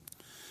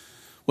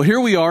Well, here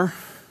we are.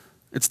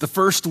 It's the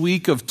first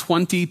week of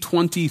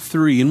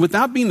 2023. And with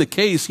that being the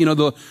case,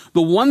 the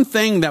one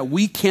thing that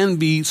we can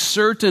be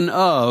certain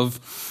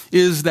of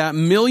is that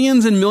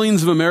millions and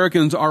millions of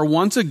Americans are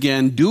once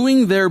again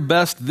doing their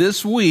best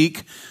this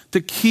week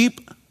to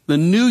keep the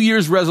New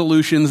Year's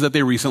resolutions that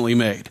they recently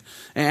made.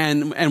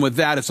 And with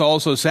that, it's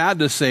also sad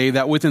to say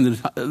that within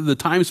the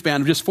time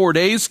span of just 4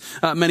 days,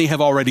 many have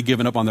already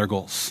given up on their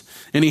goals.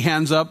 Any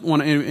hands up?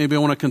 Anybody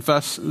want to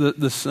confess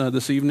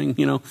this evening?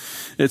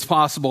 It's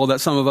possible that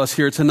some of us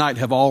here tonight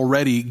have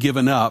already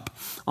given up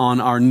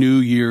on our New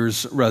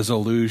Year's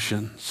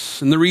resolutions.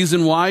 And the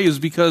reason why is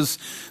because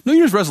New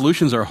Year's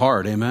resolutions are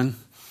hard, amen?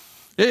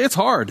 It's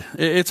hard.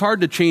 It's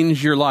hard to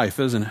change your life,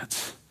 isn't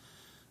it?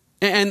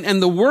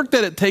 And the work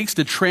that it takes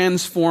to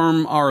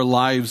transform our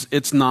lives,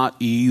 it's not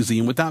easy.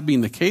 And with that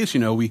being the case,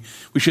 we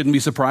shouldn't be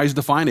surprised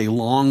to find a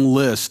long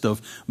list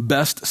of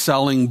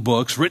best-selling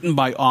books written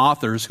by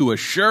authors who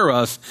assure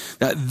us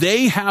that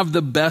they have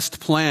the best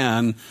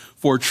plan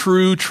for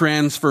true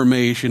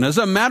transformation. As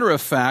a matter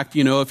of fact,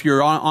 if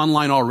you're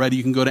online already,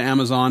 you can go to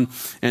Amazon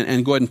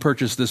and go ahead and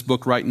purchase this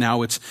book right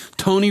now. It's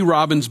Tony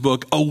Robbins'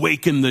 book,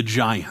 Awaken the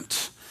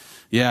Giant.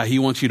 Yeah, he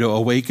wants you to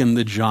awaken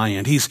the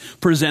giant. He's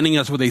presenting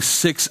us with a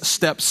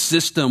 6-step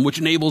system which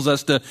enables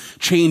us to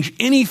change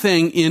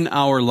anything in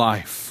our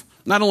life.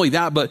 Not only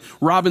that, but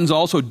Robbins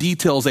also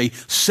details a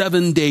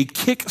 7-day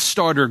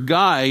Kickstarter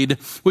guide,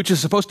 which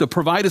is supposed to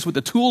provide us with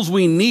the tools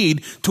we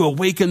need to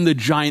awaken the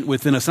giant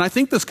within us. And I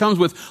think this comes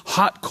with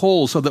hot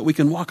coals so that we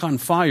can walk on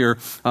fire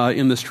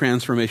in this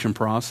transformation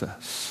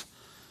process.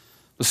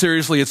 But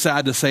seriously, it's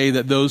sad to say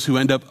that those who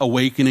end up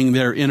awakening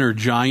their inner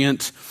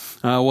giant,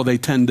 they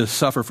tend to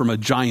suffer from a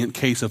giant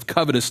case of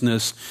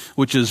covetousness,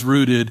 which is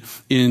rooted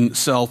in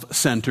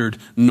self-centered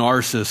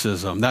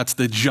narcissism. That's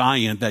the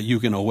giant that you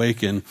can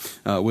awaken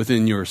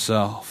within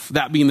yourself.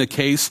 That being the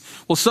case,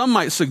 some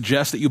might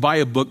suggest that you buy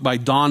a book by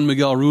Don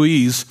Miguel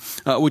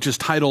Ruiz, which is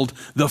titled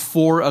The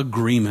 4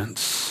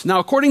 Agreements. Now,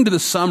 according to the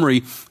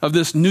summary of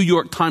this New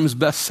York Times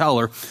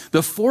bestseller,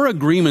 The 4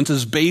 Agreements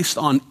is based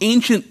on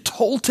ancient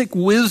Toltec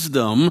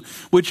wisdom,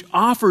 which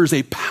offers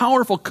a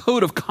powerful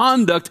code of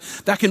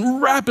conduct that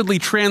can rapidly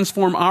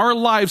transform our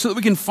lives so that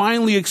we can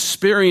finally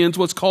experience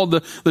what's called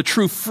the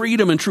true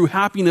freedom and true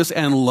happiness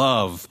and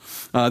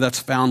love that's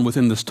found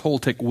within this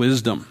Toltec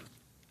wisdom.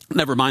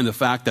 Never mind the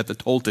fact that the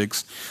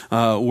Toltecs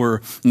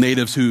were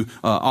natives who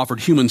offered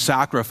human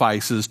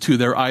sacrifices to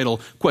their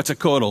idol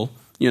Quetzalcoatl.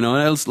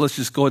 Let's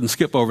just go ahead and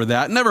skip over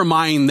that. Never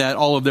mind that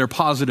all of their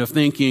positive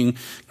thinking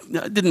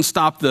didn't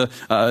stop the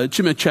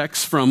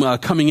Chimechecs from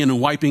coming in and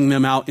wiping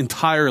them out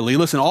entirely.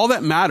 Listen, all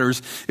that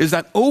matters is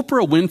that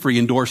Oprah Winfrey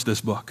endorsed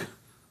this book.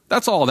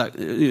 That's all that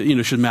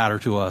should matter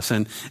to us,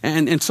 and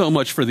so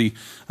much for the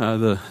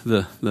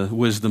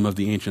wisdom of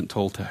the ancient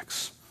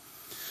Toltecs.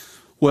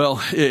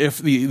 Well, if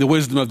the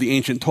wisdom of the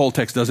ancient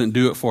Toltecs doesn't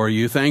do it for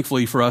you,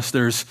 thankfully for us,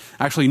 there's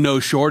actually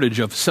no shortage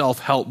of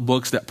self-help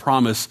books that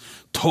promise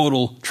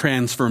total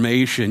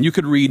transformation. You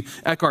could read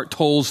Eckhart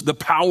Tolle's The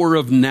Power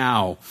of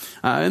Now.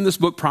 And this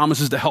book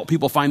promises to help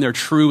people find their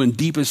true and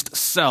deepest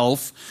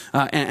self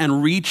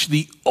and reach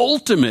the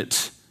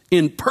ultimate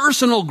in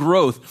personal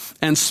growth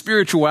and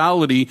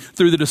spirituality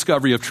through the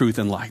discovery of truth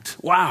and light.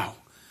 Wow,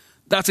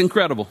 that's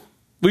incredible.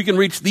 We can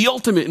reach the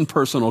ultimate in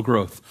personal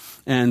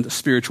growth and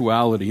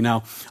spirituality.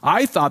 Now,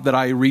 I thought that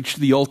I reached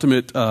the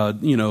ultimate,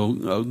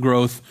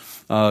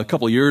 growth a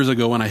couple of years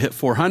ago when I hit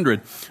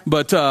 400,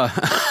 but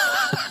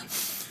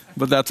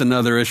that's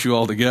another issue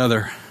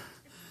altogether.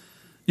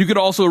 You could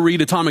also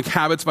read Atomic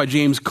Habits by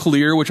James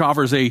Clear, which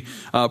offers a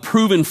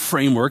proven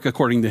framework,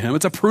 according to him.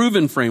 It's a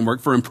proven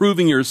framework for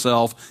improving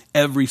yourself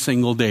every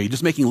single day.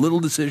 Just making little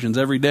decisions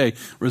every day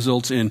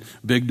results in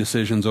big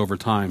decisions over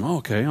time.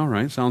 Okay, all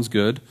right, sounds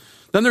good.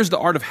 Then there's The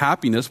Art of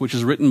Happiness, which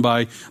is written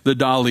by the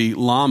Dalai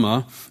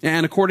Lama.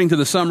 And according to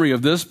the summary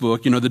of this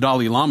book, the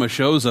Dalai Lama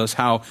shows us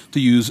how to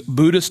use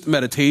Buddhist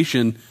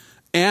meditation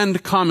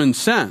and common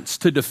sense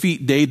to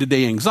defeat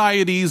day-to-day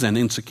anxieties and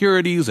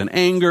insecurities and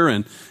anger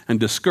and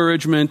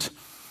discouragement.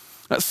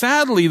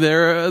 Sadly,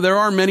 there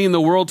are many in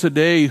the world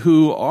today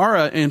who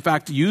are, in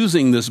fact,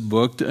 using this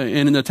book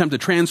in an attempt to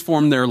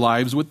transform their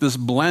lives with this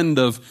blend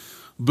of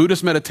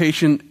Buddhist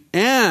meditation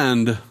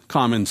and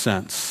common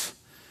sense.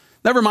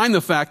 Never mind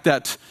the fact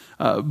that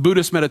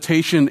Buddhist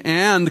meditation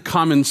and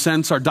common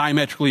sense are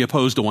diametrically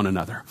opposed to one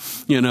another.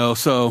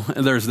 So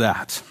there's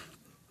that.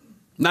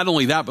 Not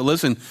only that, but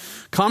listen,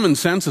 common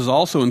sense is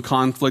also in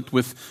conflict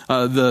with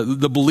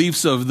the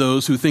beliefs of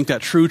those who think that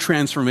true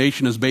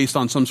transformation is based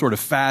on some sort of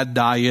fad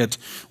diet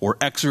or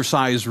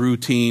exercise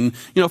routine.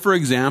 For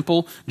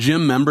example,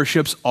 gym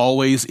memberships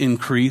always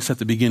increase at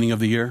the beginning of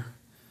the year.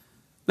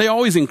 They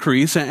always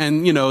increase,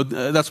 and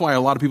that's why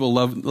a lot of people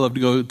love to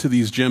go to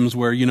these gyms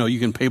where you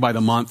can pay by the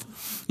month,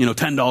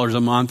 $10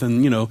 a month,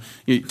 and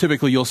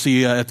typically you'll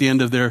see at the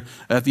end of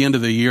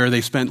the year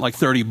they spent like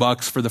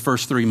 $30 for the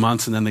first 3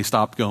 months, and then they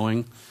stopped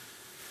going.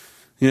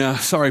 Yeah,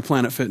 sorry,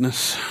 Planet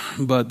Fitness,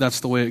 but that's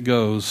the way it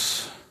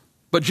goes.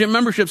 But gym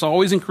memberships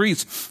always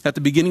increase at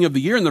the beginning of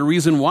the year, and the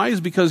reason why is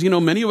because,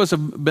 many of us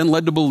have been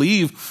led to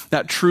believe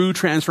that true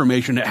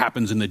transformation that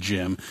happens in the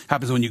gym,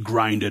 happens when you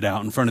grind it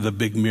out in front of the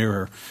big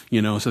mirror,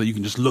 so that you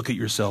can just look at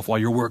yourself while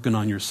you're working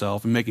on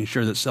yourself and making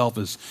sure that self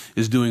is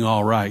doing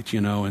all right,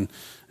 and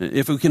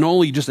if we can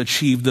only just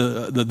achieve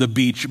the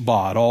beach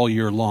bod all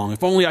year long,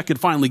 if only I could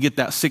finally get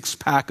that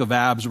 6-pack of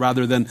abs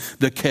rather than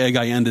the keg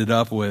I ended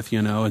up with,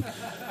 and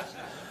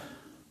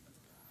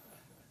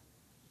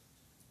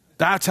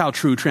that's how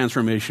true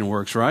transformation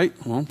works, right?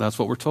 Well, that's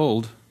what we're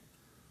told.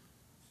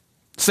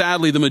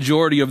 Sadly, the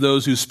majority of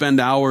those who spend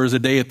hours a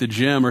day at the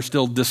gym are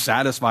still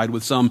dissatisfied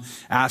with some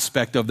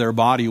aspect of their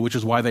body, which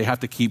is why they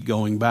have to keep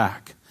going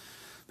back.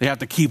 They have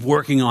to keep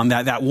working on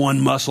that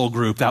one muscle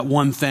group, that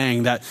one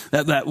thing, that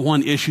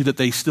one issue that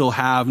they still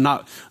have,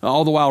 not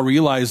all the while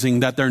realizing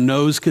that their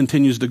nose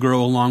continues to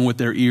grow along with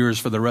their ears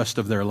for the rest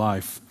of their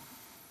life.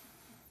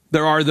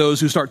 There are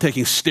those who start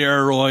taking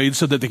steroids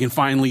so that they can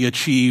finally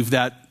achieve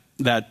that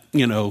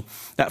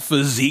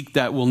physique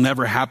that will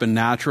never happen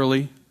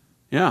naturally.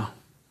 Yeah.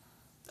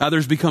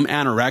 Others become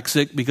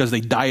anorexic because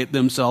they diet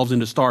themselves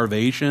into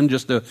starvation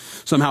just to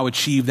somehow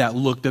achieve that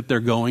look that they're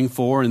going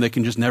for, and they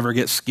can just never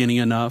get skinny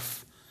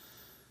enough.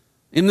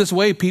 In this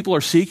way, people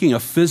are seeking a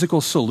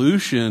physical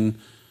solution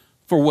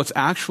for what's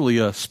actually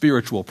a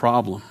spiritual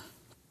problem.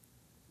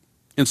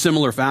 In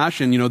similar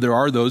fashion, there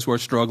are those who are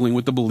struggling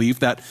with the belief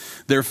that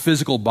their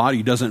physical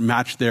body doesn't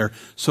match their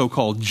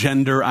so-called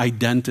gender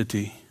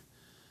identity.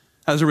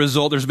 As a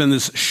result, there's been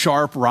this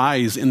sharp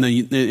rise in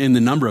the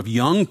number of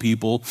young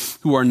people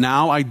who are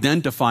now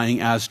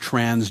identifying as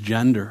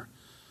transgender.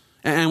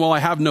 And while I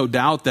have no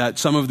doubt that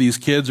some of these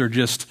kids are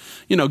just,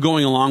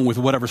 going along with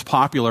whatever's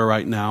popular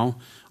right now,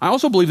 I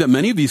also believe that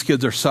many of these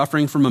kids are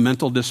suffering from a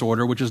mental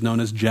disorder, which is known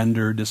as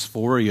gender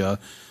dysphoria.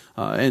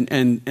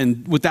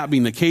 And with that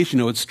being the case,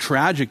 it's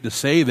tragic to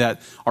say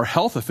that our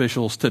health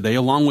officials today,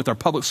 along with our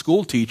public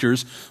school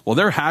teachers, well,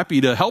 they're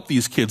happy to help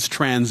these kids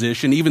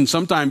transition, even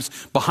sometimes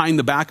behind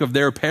the back of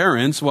their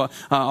parents,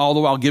 all the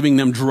while giving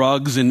them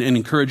drugs and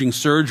encouraging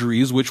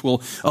surgeries, which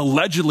will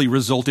allegedly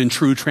result in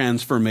true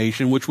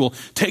transformation, which will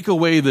take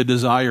away the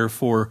desire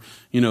for,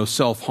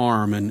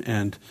 self-harm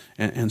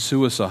and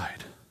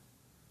suicide.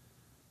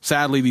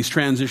 Sadly, these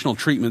transitional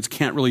treatments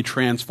can't really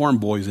transform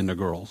boys into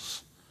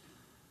girls,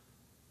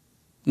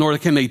 nor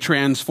can they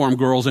transform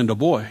girls into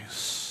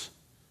boys.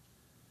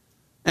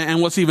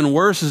 And what's even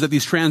worse is that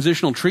these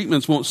transitional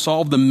treatments won't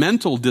solve the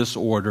mental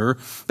disorder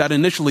that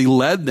initially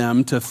led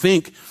them to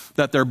think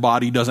that their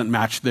body doesn't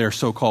match their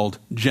so-called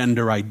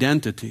gender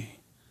identity.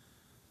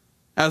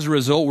 As a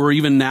result, we're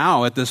even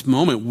now at this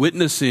moment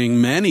witnessing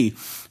many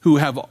who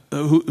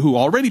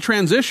already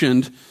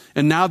transitioned,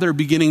 and now they're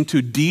beginning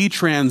to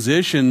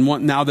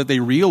detransition now that they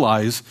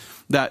realize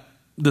that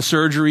the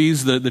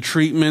surgeries, the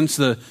treatments,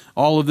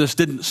 all of this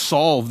didn't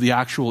solve the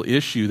actual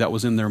issue that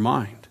was in their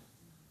mind.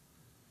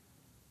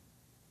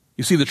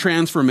 You see, the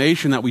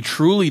transformation that we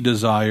truly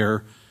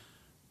desire,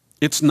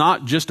 it's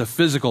not just a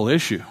physical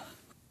issue.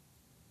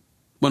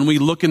 When we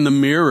look in the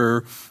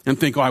mirror and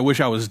think, I wish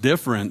I was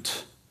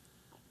different,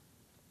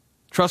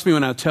 trust me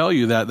when I tell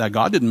you that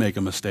God didn't make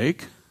a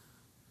mistake.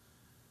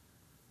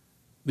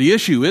 The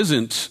issue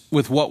isn't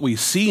with what we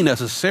see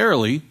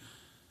necessarily,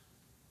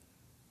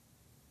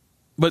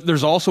 but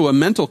there's also a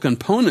mental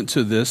component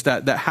to this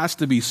that has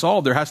to be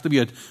solved. There has to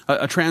be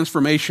a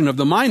transformation of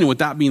the mind. And with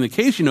that being the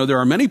case, there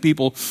are many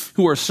people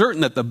who are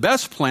certain that the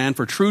best plan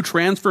for true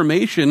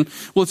transformation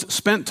was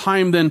spent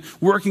time then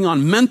working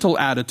on mental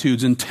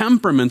attitudes and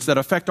temperaments that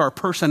affect our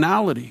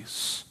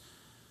personalities.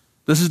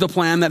 This is the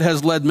plan that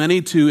has led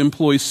many to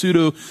employ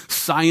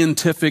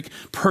pseudo-scientific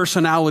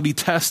personality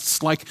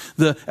tests like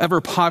the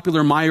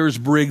ever-popular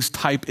Myers-Briggs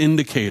type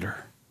indicator.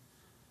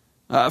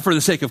 For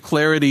the sake of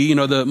clarity,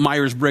 the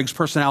Myers-Briggs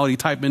personality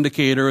type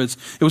indicator, it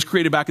was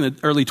created back in the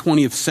early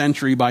 20th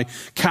century by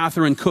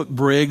Catherine Cook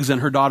Briggs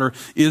and her daughter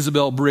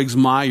Isabel Briggs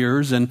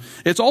Myers. And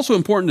it's also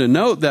important to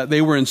note that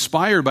they were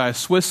inspired by a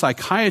Swiss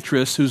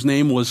psychiatrist whose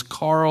name was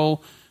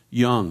Carl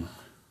Jung.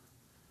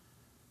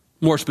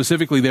 More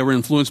specifically, they were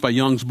influenced by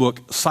Jung's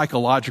book,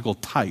 Psychological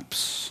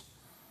Types.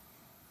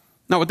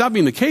 Now, with that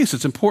being the case,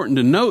 it's important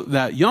to note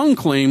that Jung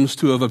claims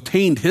to have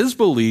obtained his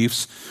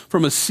beliefs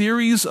from a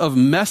series of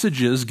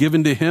messages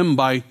given to him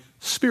by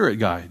spirit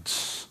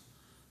guides.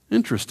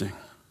 Interesting.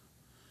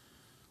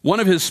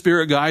 One of his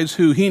spirit guides,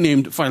 who he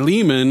named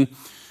Philemon,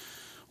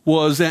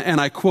 was,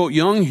 and I quote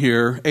Jung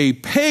here, a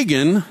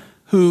pagan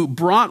who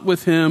brought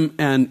with him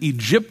an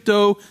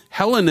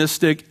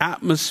Egypto-Hellenistic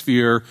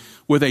atmosphere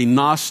with a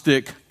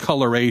Gnostic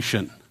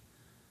coloration.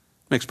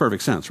 Makes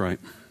perfect sense, right?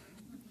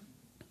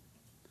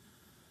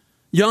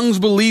 Jung's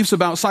beliefs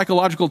about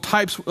psychological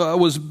types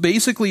was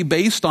basically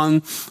based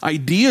on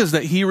ideas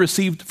that he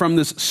received from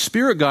this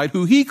spirit guide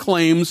who he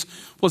claims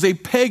was a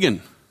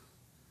pagan.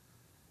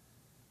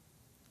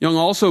 Jung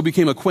also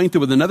became acquainted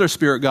with another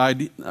spirit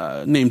guide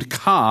named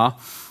Ka,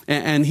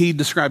 and he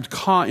described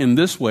Ka in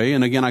this way,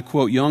 and again I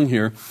quote Jung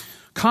here.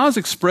 Ka's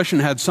expression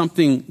had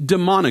something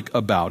demonic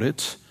about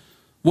it.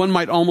 One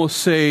might almost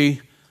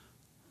say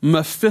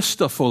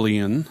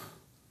Mephistophelian.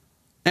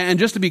 And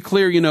just to be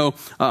clear,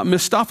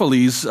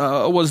 Mephistopheles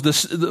was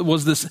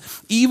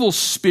this evil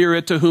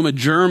spirit to whom a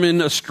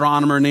German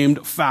astronomer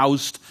named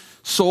Faust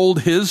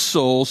sold his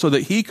soul so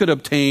that he could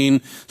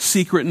obtain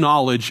secret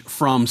knowledge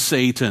from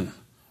Satan.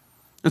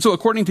 And so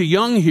according to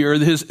Jung here,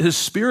 his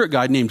spirit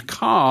guide named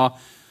Ka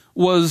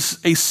was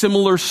a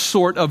similar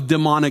sort of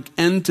demonic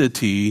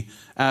entity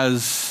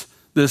as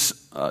this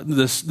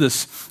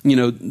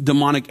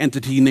demonic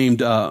entity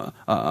named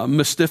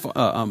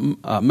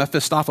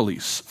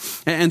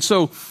Mephistopheles. And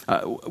so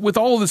with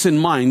all of this in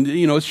mind,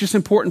 it's just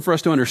important for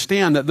us to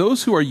understand that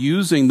those who are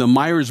using the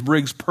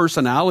Myers-Briggs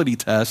personality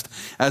test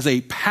as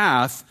a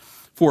path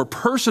for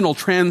personal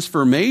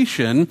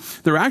transformation,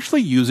 they're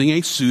actually using a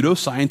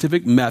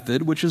pseudoscientific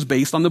method which is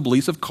based on the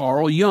beliefs of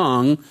Carl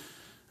Jung.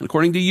 And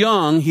according to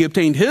Jung, he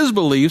obtained his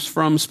beliefs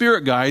from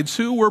spirit guides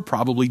who were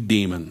probably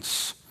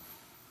demons.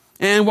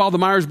 And while the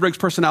Myers-Briggs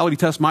personality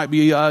test might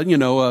be, a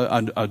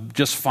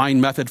just fine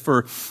method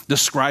for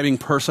describing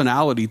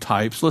personality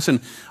types,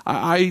 listen,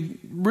 I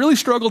really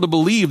struggle to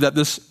believe that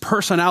this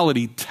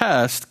personality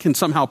test can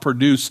somehow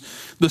produce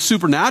the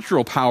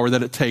supernatural power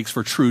that it takes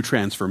for true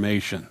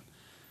transformation.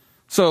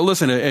 So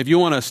listen, if you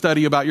want to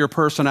study about your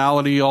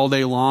personality all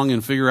day long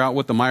and figure out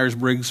what the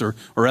Myers-Briggs or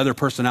other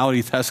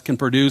personality tests can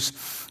produce,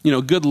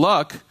 good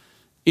luck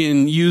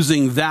in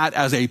using that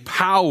as a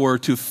power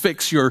to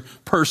fix your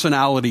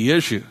personality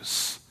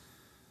issues.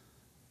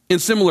 In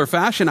similar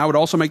fashion, I would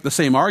also make the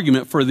same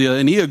argument for the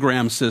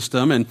Enneagram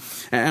system. And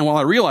while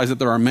I realize that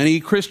there are many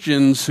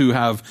Christians who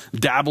have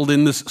dabbled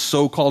in this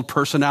so-called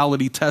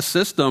personality test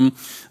system,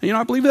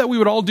 I believe that we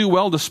would all do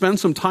well to spend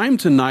some time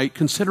tonight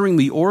considering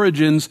the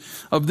origins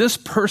of this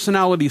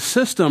personality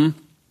system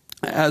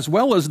as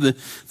well as the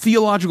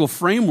theological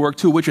framework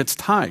to which it's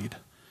tied.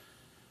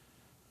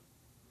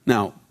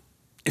 Now,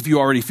 if you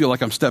already feel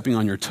like I'm stepping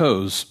on your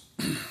toes,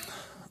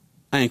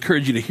 I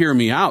encourage you to hear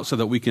me out so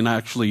that we can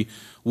actually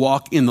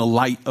walk in the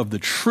light of the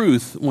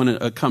truth when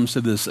it comes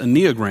to this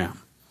Enneagram.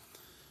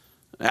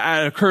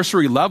 At a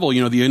cursory level, the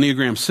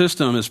Enneagram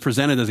system is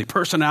presented as a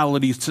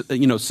personality,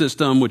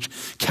 system which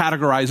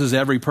categorizes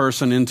every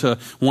person into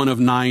one of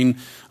 9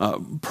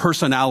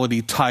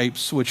 personality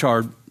types, which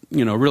are,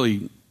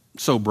 really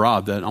so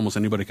broad that almost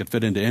anybody could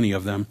fit into any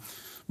of them.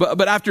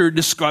 But after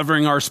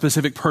discovering our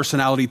specific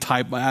personality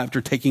type,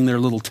 after taking their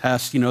little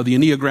test, the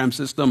Enneagram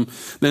system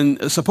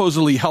then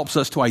supposedly helps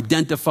us to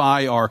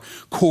identify our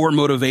core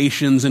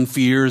motivations and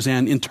fears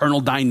and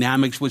internal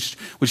dynamics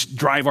which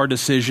drive our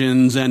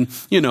decisions and,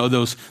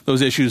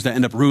 those issues that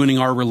end up ruining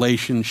our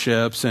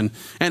relationships. And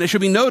it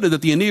should be noted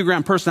that the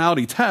Enneagram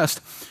personality test,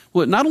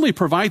 well, it not only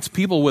provides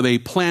people with a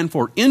plan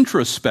for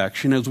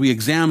introspection as we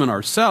examine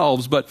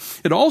ourselves, but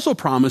it also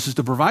promises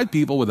to provide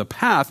people with a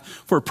path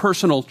for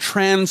personal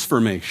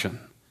transformation.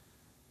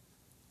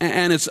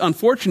 And it's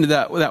unfortunate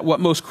that what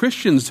most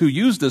Christians who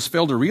use this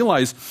fail to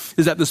realize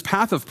is that this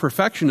path of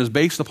perfection is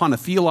based upon a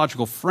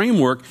theological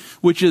framework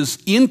which is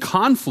in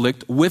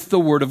conflict with the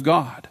Word of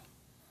God.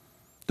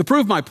 To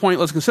prove my point,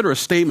 let's consider a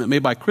statement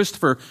made by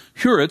Christopher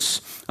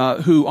Heuritz,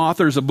 who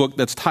authors a book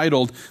that's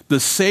titled The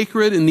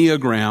Sacred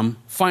Enneagram,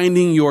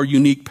 Finding Your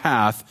Unique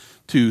Path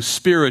to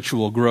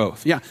Spiritual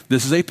Growth. Yeah,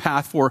 this is a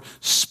path for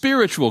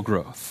spiritual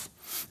growth.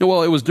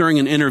 Well, it was during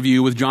an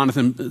interview with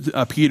Jonathan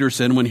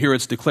Peterson when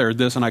Heuritz declared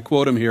this, and I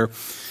quote him here.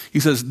 He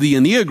says, "The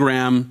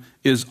Enneagram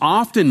is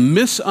often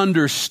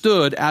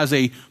misunderstood as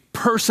a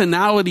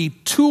personality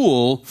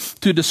tool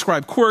to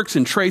describe quirks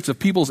and traits of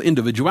people's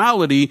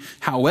individuality.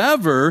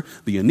 However,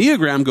 the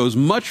Enneagram goes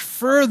much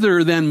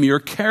further than mere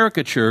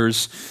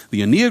caricatures. The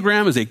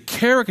Enneagram is a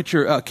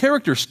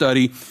character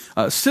study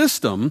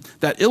system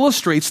that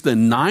illustrates the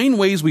 9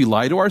 ways we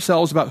lie to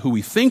ourselves about who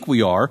we think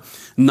we are,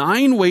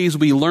 9 ways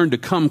we learn to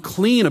come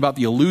clean about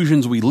the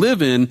illusions we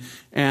live in,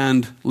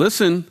 and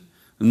listen,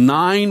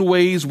 9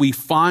 ways we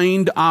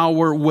find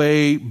our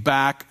way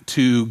back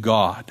to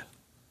God."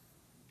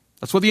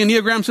 That's what the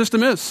Enneagram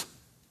system is.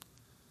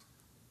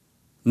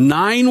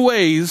 9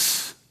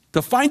 ways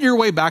to find your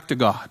way back to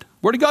God.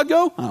 Where did God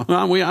go? I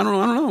don't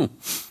know.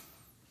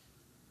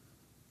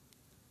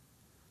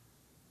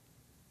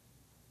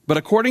 But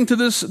according to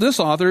this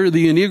author,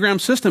 the Enneagram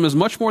system is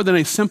much more than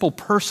a simple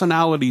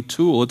personality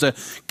tool. It's a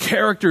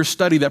character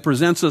study that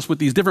presents us with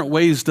these different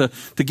ways to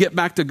get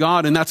back to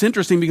God. And that's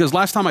interesting because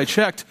last time I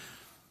checked,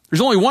 there's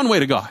only one way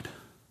to God.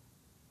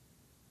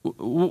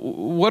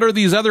 What are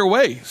these other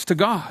ways to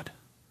God?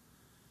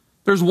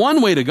 There's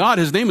one way to God.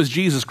 His name is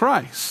Jesus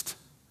Christ.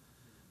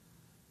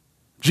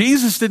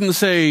 Jesus didn't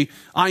say,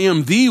 "I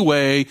am the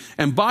way,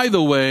 and by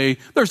the way,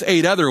 there's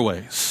 8 other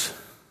ways."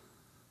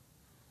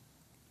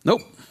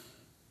 Nope.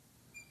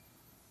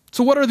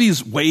 So what are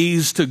these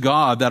ways to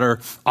God that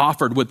are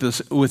offered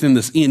within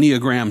this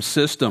Enneagram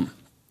system?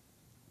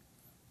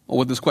 Well,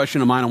 with this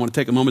question in mind, I want to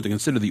take a moment to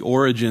consider the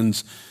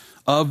origins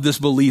of this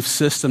belief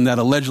system that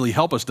allegedly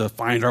help us to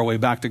find our way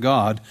back to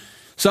God.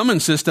 Some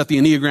insist that the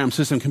Enneagram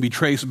system can be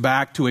traced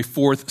back to a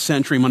 4th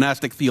century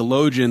monastic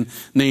theologian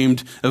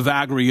named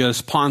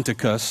Evagrius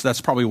Ponticus. That's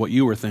probably what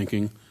you were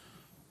thinking.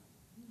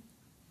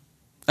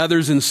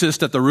 Others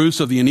insist that the roots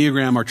of the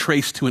Enneagram are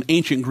traced to an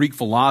ancient Greek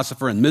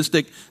philosopher and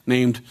mystic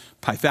named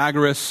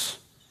Pythagoras.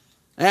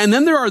 And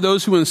then there are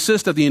those who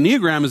insist that the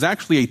Enneagram is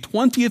actually a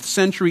 20th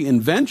century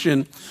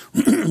invention,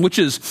 which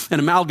is an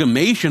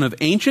amalgamation of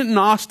ancient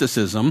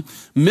Gnosticism,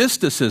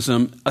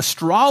 mysticism,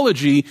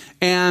 astrology,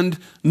 and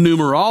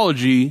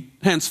numerology,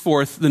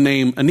 henceforth the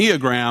name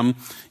Enneagram,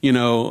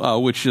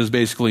 which is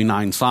basically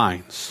 9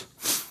 signs.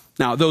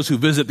 Now, those who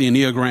visit the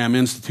Enneagram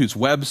Institute's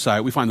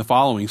website, we find the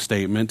following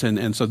statement,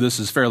 and so this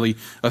is fairly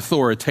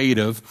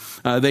authoritative.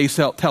 They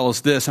tell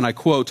us this, and I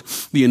quote,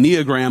 "The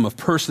Enneagram of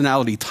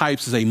personality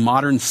types is a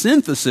modern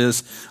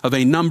synthesis of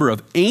a number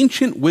of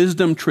ancient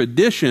wisdom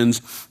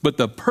traditions, but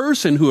the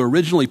person who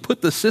originally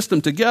put the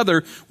system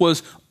together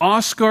was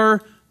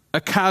Oscar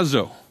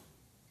Acaso."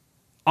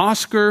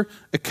 Oscar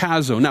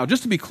Acaso. Now,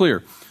 just to be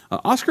clear,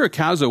 Oscar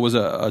Acaso was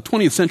a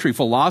 20th century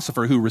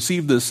philosopher who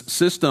received this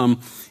system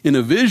in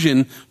a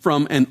vision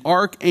from an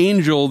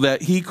archangel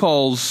that he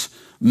calls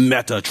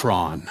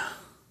Metatron.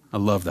 I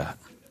love that.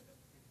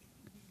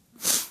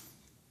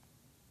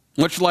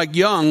 Much like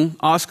Jung,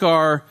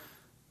 Oscar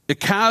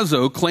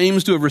Acaso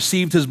claims to have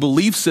received his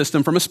belief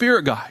system from a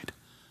spirit guide.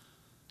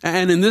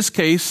 And in this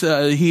case,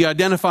 he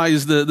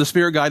identifies the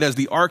spirit guide as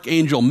the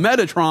archangel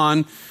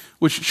Metatron,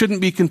 which shouldn't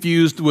be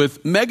confused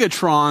with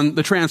Megatron,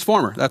 the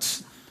Transformer.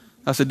 That's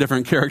a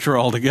different character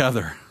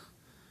altogether.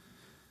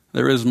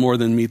 There is more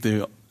than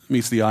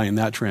meets the eye in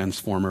that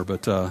Transformer,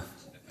 but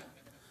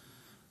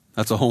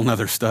that's a whole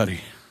nother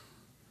study.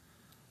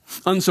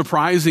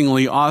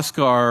 Unsurprisingly,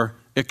 Oscar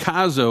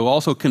Acaso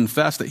also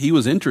confessed that he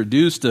was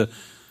introduced to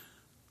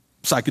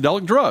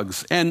psychedelic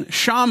drugs and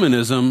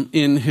shamanism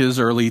in his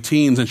early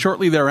teens. And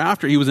shortly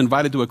thereafter, he was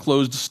invited to a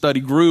closed study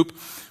group,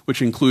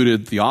 which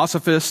included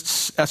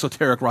theosophists,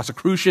 esoteric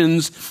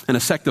Rosicrucians, and a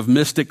sect of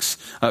mystics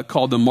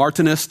called the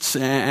Martinists.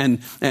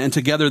 And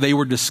together they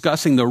were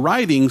discussing the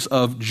writings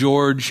of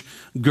George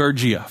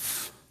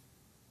Gurdjieff.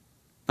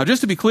 Now,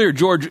 just to be clear,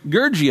 George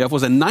Gurdjieff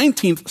was a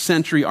 19th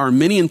century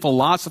Armenian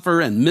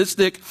philosopher and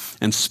mystic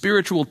and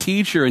spiritual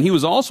teacher. And he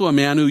was also a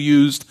man who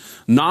used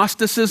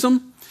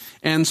Gnosticism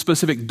and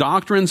specific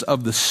doctrines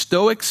of the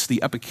Stoics,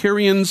 the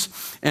Epicureans,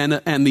 and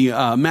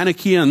the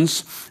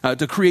Manichaeans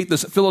to create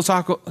this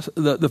philosophical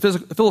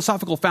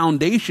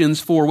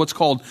foundations for what's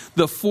called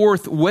the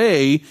fourth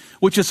way,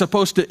 which is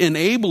supposed to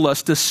enable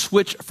us to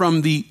switch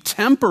from the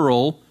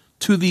temporal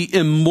to the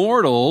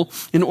immortal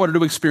in order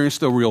to experience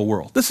the real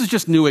world. This is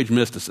just New Age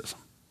mysticism.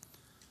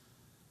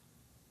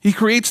 He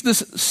creates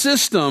this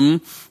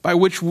system by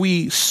which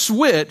we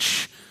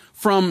switch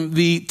from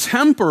the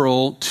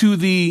temporal to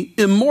the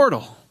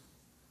immortal,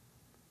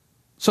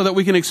 so that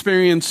we can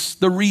experience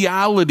the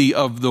reality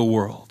of the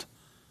world.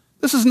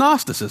 This is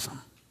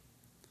Gnosticism.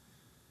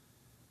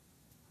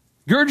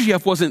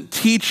 Gurdjieff wasn't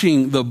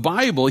teaching the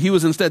Bible. He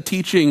was instead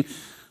teaching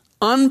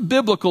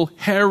unbiblical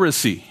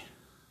heresy.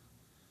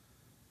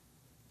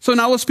 So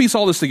now let's piece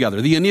all this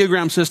together. The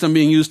Enneagram system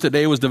being used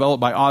today was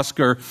developed by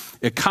Oscar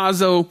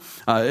Acaso.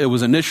 It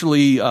was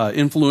initially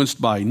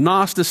influenced by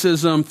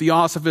Gnosticism,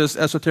 Theosophists,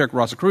 esoteric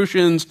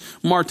Rosicrucians,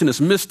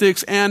 Martinist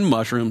mystics, and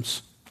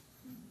mushrooms.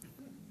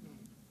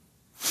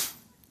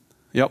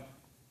 Yep.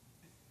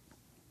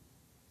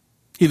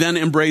 He then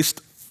embraced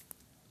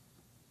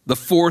the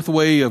fourth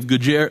way of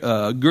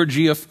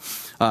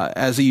Gurdjieff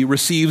as he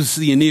receives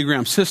the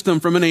Enneagram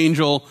system from an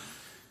angel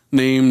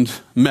named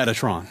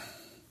Metatron,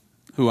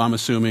 who I'm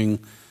assuming,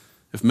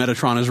 if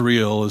Metatron is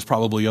real, is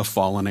probably a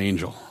fallen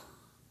angel.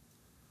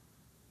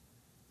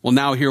 Well,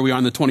 now here we are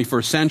in the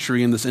 21st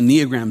century, and this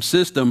Enneagram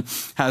system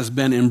has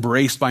been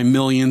embraced by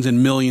millions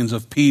and millions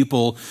of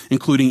people,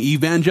 including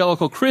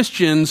evangelical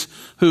Christians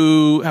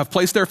who have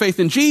placed their faith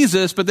in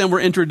Jesus, but then were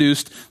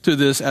introduced to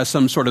this as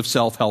some sort of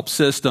self-help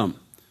system.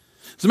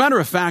 As a matter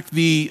of fact,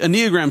 the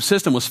Enneagram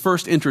system was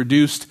first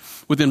introduced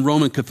within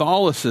Roman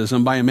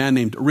Catholicism by a man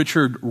named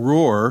Richard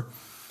Rohr.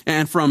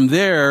 And from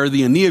there,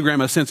 the Enneagram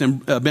has since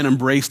been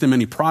embraced in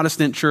many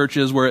Protestant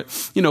churches where it,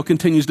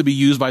 continues to be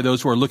used by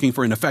those who are looking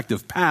for an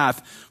effective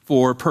path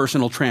for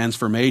personal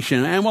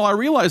transformation. And while I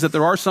realize that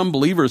there are some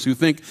believers who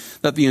think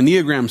that the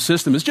Enneagram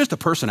system is just a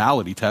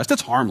personality test,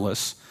 it's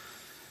harmless.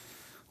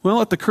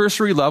 Well, at the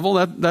cursory level,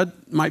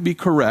 that might be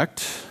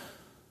correct.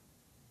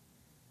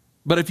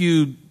 But if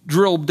you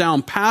drill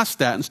down past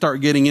that and start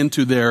getting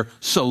into their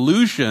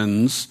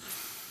solutions,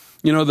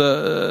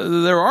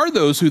 there are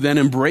those who then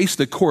embrace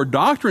the core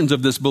doctrines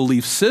of this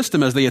belief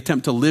system as they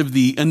attempt to live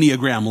the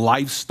Enneagram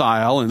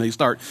lifestyle, and they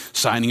start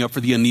signing up for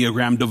the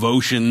Enneagram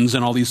devotions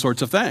and all these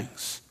sorts of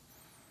things.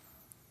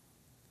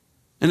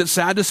 And it's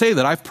sad to say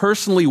that I've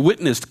personally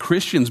witnessed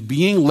Christians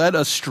being led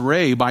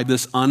astray by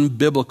this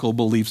unbiblical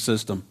belief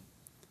system.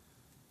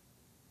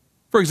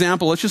 For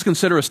example, let's just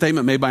consider a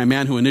statement made by a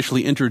man who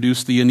initially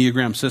introduced the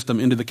Enneagram system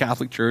into the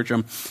Catholic Church.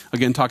 I'm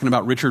again talking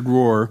about Richard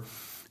Rohr.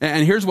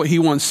 And here's what he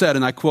once said,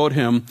 and I quote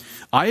him,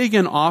 "I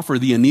again offer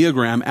the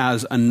Enneagram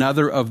as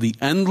another of the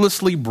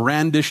endlessly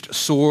brandished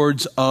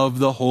swords of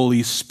the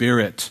Holy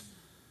Spirit.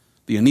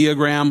 The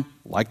Enneagram,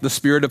 like the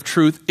Spirit of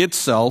truth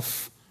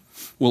itself,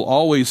 will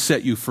always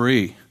set you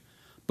free.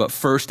 but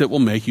first it will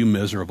make you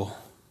miserable.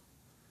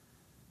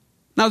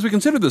 Now, as we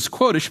consider this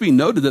quote, it should be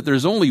noted that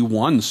there's only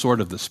one sword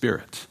of the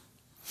Spirit.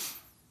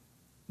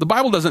 The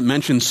Bible doesn't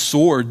mention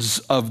swords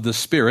of the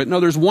Spirit. No,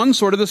 there's one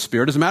sword of the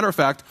Spirit. As a matter of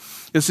fact,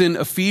 it's in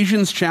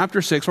Ephesians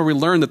chapter 6 where we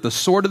learn that the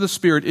sword of the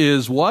Spirit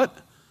is what?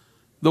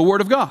 The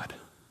Word of God.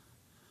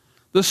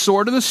 The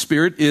sword of the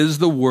Spirit is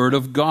the Word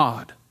of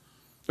God.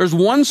 There's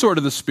one sword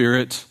of the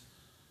Spirit,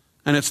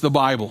 and it's the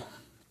Bible.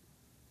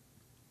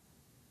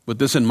 With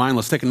this in mind,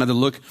 let's take another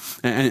look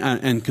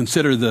and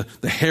consider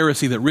the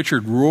heresy that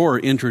Richard Rohr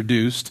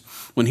introduced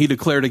when he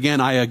declared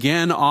again, I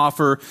again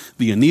offer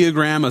the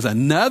Enneagram as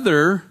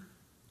another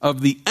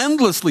of the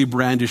endlessly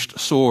brandished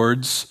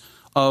swords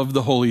of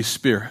the Holy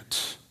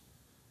Spirit.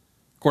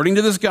 According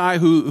to this guy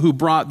who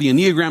brought the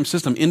Enneagram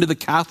system into the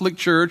Catholic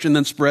Church and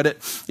then spread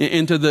it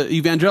into the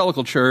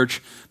evangelical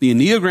church, the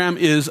Enneagram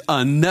is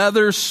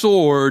another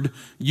sword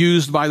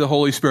used by the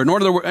Holy Spirit.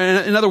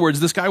 In other words,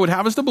 this guy would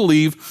have us to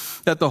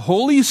believe that the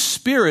Holy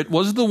Spirit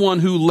was the one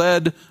who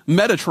led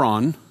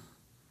Metatron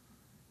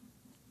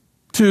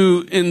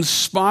to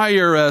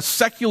inspire a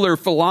secular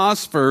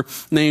philosopher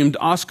named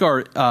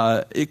Oscar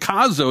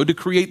Icazo to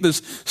create this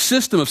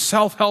system of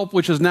self-help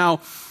which is now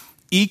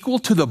equal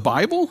to the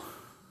Bible.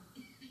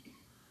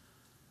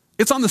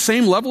 It's on the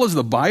same level as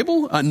the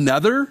Bible,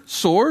 another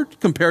sword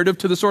comparative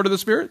to the sword of the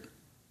Spirit.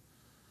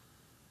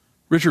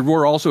 Richard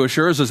Rohr also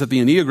assures us that the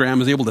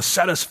Enneagram is able to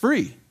set us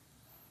free.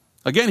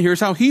 Again, here's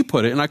how he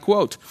put it, and I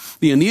quote,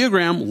 the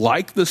Enneagram,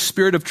 like the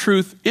Spirit of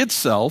truth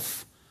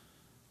itself,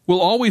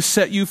 will always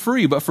set you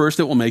free, but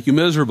first it will make you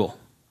miserable.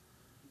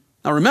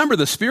 Now remember,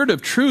 the Spirit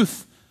of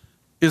truth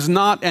is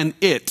not an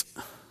it.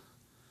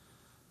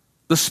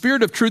 The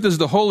Spirit of truth is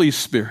the Holy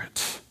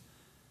Spirit.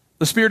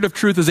 The Spirit of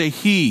truth is a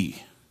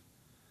he.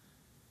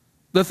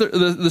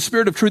 The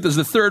Spirit of truth is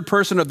the third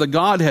person of the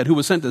Godhead who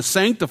was sent to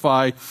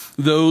sanctify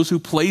those who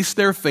place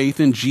their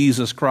faith in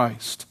Jesus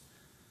Christ.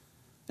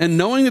 And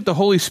knowing that the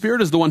Holy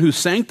Spirit is the one who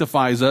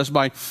sanctifies us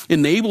by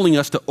enabling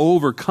us to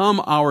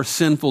overcome our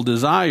sinful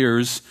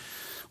desires,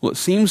 well, it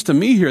seems to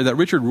me here that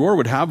Richard Rohr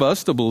would have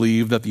us to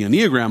believe that the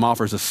Enneagram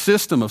offers a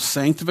system of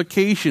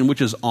sanctification which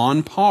is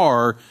on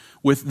par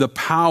with the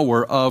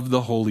power of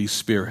the Holy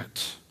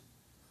Spirit.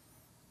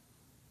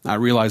 I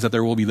realize that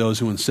there will be those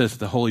who insist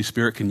that the Holy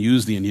Spirit can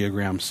use the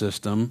Enneagram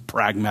system,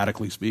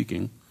 pragmatically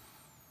speaking.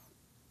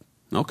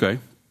 Okay.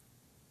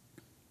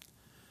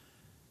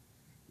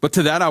 But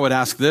to that I would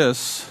ask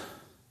this,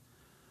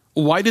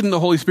 why didn't the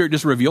Holy Spirit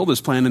just reveal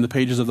this plan in the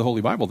pages of the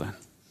Holy Bible then?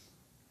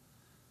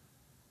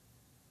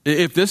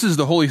 If this is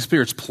the Holy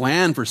Spirit's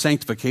plan for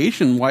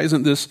sanctification, why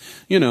isn't this,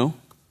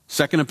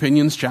 Second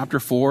Opinions, chapter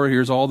 4,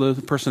 here's all the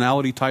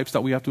personality types that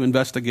we have to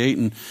investigate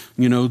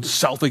and,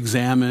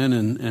 self-examine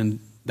and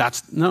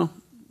it's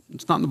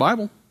not in the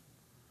Bible.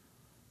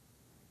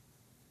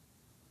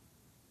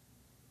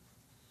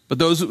 But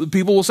those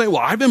people will say,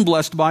 well, I've been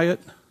blessed by it.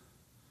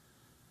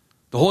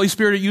 The Holy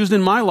Spirit used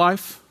in my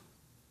life.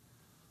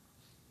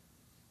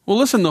 Well,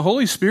 listen, the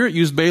Holy Spirit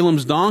used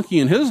Balaam's donkey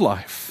in his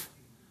life.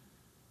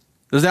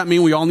 Does that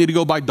mean we all need to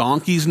go buy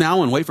donkeys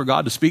now and wait for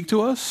God to speak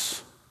to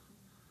us?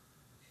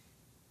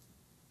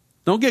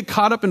 Don't get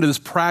caught up into this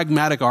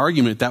pragmatic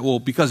argument that, well,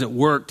 because it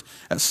worked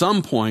at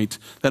some point,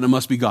 that it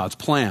must be God's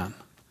plan.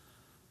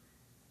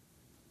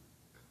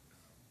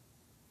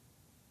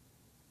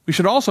 We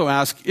should also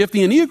ask, if the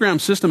Enneagram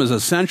system is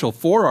essential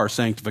for our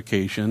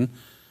sanctification,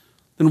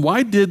 then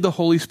why did the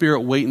Holy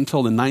Spirit wait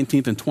until the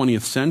 19th and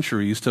 20th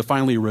centuries to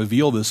finally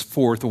reveal this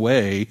fourth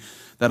way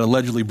that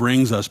allegedly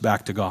brings us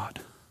back to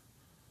God?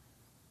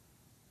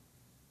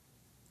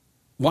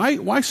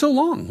 Why so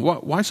long?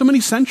 Why so many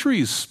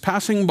centuries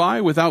passing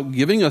by without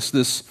giving us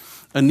this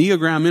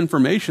Enneagram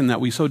information that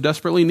we so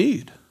desperately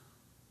need?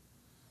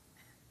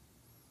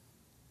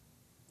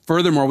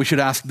 Furthermore, we should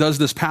ask, does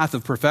this path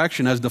of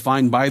perfection as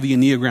defined by the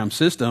Enneagram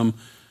system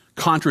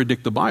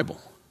contradict the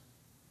Bible?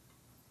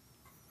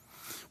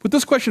 With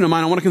this question in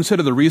mind, I want to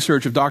consider the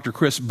research of Dr.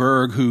 Chris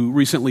Berg, who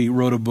recently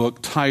wrote a book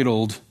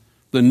titled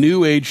The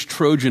New Age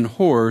Trojan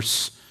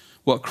Horse,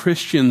 What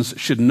Christians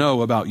Should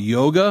Know About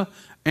Yoga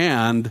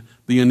and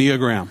the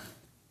Enneagram.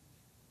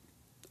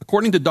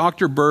 According to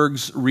Dr.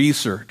 Berg's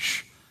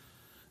research,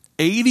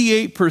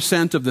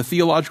 88% of the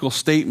theological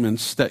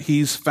statements that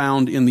he's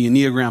found in the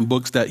Enneagram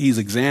books that he's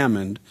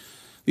examined,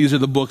 these are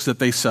the books that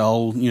they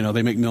sell,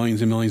 they make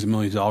millions and millions and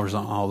millions of dollars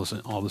on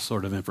all this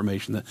sort of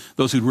information, that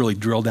those who really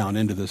drill down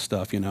into this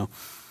stuff,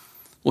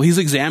 Well, he's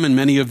examined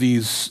many of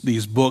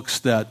these books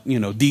that,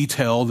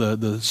 detail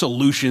the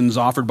solutions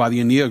offered by the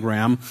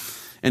Enneagram.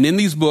 And in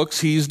these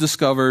books, he's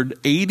discovered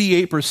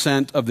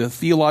 88% of the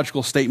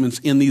theological statements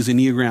in these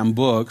Enneagram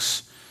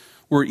books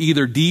were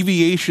either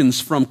deviations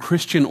from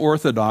Christian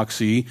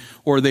orthodoxy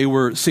or they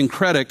were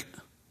syncretic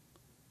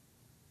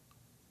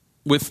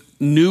with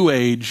New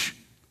Age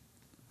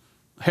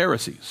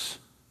heresies.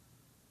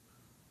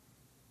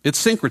 It's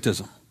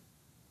syncretism,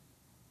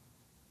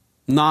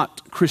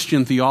 not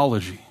Christian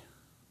theology.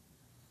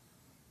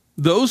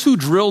 Those who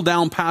drill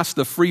down past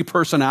the free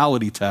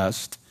personality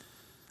test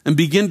and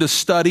begin to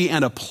study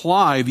and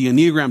apply the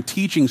Enneagram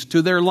teachings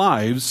to their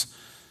lives,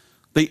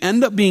 they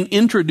end up being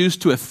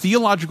introduced to a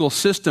theological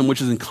system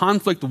which is in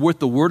conflict with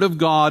the Word of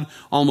God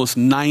almost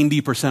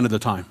 90% of the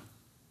time.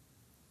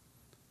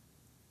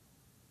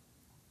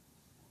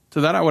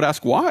 To that I would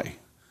ask, why?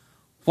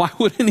 Why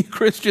would any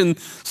Christian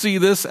see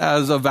this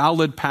as a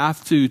valid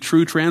path to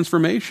true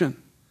transformation?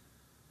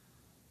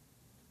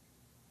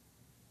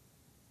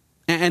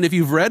 And if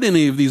you've read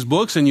any of these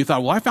books and you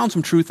thought, well, I found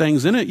some true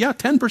things in it, yeah,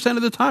 10%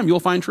 of the time you'll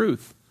find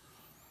truth.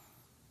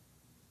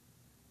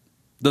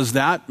 Does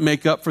that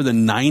make up for the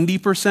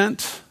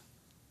 90%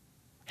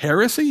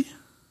 heresy?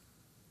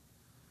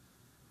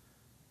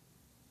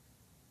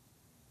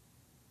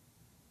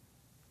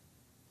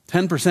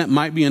 %10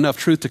 might be enough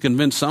truth to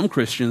convince some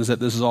Christians that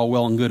this is all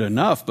well and good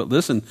enough, but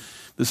listen,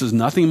 this is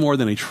nothing more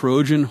than a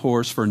Trojan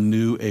horse for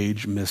New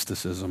Age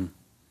mysticism.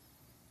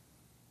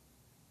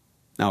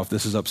 Now, if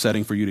this is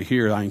upsetting for you to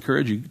hear, I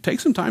encourage you,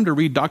 take some time to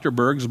read Dr.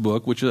 Berg's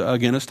book, which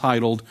again is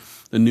titled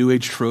The New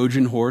Age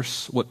Trojan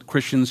Horse, What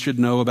Christians Should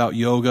Know About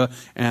Yoga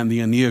and the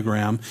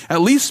Enneagram.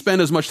 At least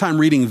spend as much time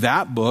reading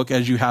that book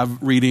as you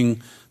have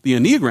reading the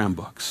Enneagram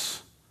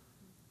books.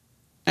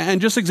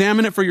 And just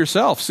examine it for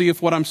yourself. See if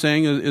what I'm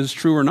saying is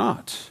true or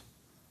not.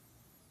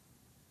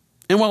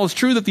 And while it's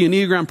true that the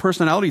Enneagram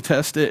personality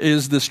test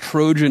is this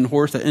Trojan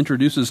horse that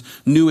introduces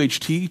New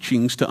Age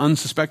teachings to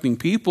unsuspecting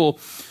people,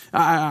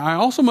 I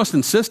also must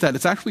insist that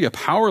it's actually a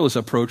powerless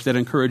approach that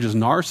encourages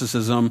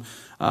narcissism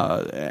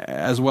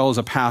as well as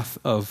a path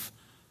of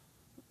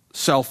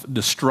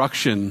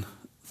self-destruction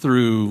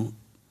through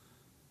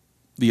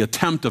the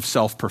attempt of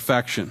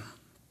self-perfection.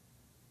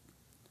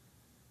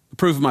 The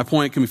proof of my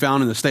point can be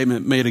found in the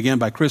statement made again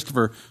by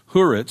Christopher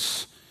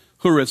Heuritz.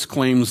 Heuritz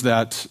claims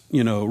that,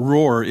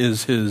 Rohr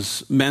is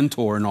his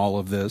mentor in all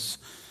of this.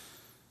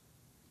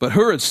 But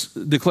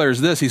Heuritz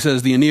declares this. He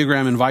says, the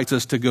Enneagram invites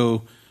us to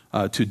go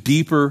to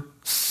deeper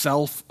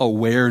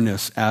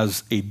self-awareness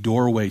as a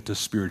doorway to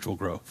spiritual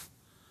growth.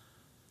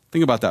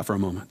 Think about that for a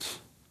moment.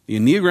 The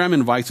Enneagram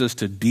invites us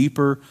to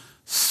deeper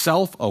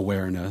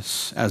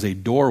self-awareness as a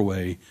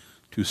doorway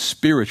to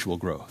spiritual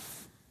growth.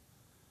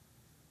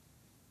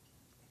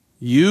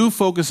 You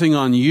focusing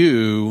on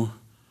you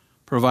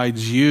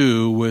provides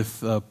you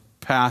with a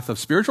path of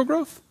spiritual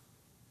growth?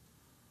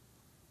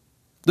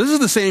 This is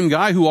the same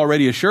guy who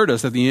already assured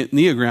us that the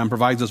Enneagram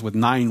provides us with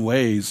 9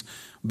 ways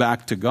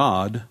back to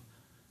God.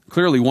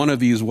 Clearly, one of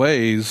these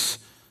ways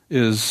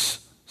is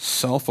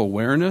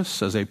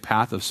self-awareness as a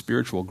path of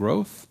spiritual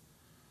growth.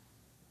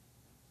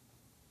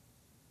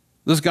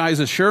 This guy is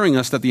assuring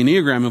us that the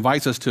Enneagram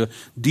invites us to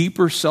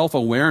deeper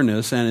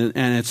self-awareness, and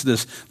it's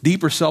this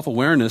deeper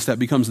self-awareness that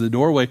becomes the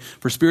doorway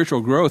for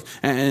spiritual growth.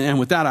 And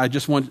with that, I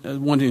just want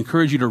to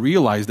encourage you to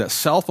realize that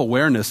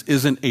self-awareness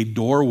isn't a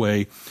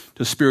doorway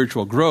to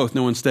spiritual growth.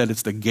 No, instead,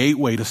 it's the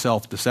gateway to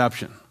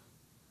self-deception.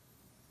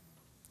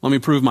 Let me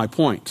prove my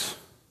point.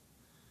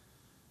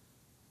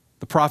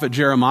 The prophet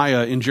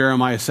Jeremiah in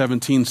Jeremiah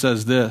 17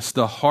 says this,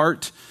 the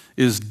heart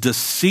is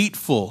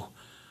deceitful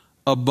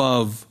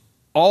above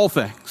all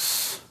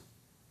things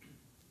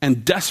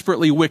and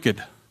desperately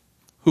wicked.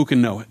 Who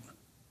can know it?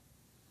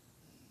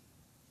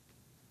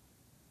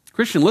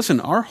 Christian, listen,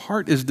 our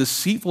heart is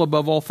deceitful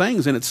above all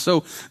things, and it's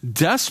so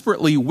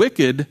desperately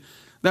wicked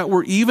that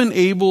we're even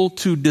able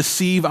to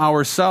deceive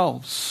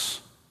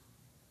ourselves.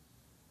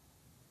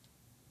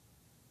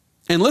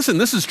 And listen,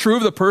 this is true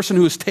of the person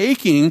who is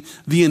taking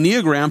the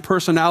Enneagram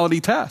personality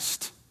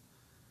test.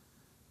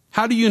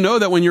 How do you know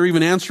that when you're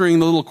even answering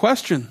the little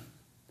question?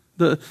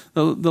 The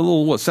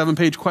little,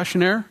 7-page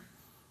questionnaire?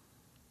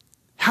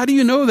 How do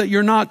you know that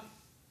you're not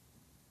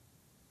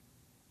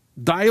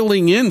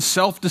dialing in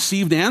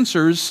self-deceived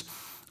answers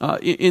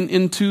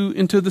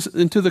into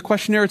the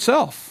questionnaire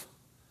itself,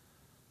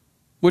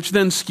 which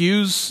then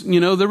skews,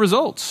 the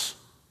results?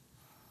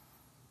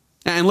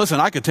 And listen,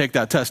 I could take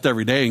that test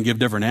every day and give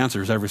different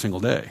answers every single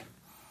day.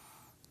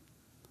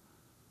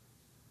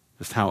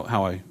 Just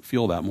how I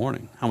feel that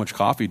morning. How much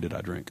coffee did I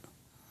drink?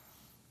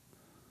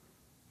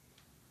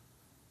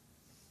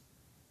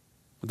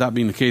 With that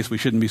being the case, we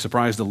shouldn't be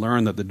surprised to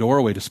learn that the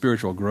doorway to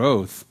spiritual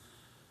growth,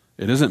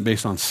 it isn't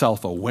based on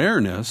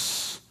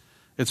self-awareness,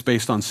 it's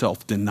based on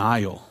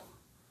self-denial.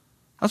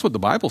 That's what the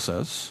Bible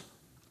says.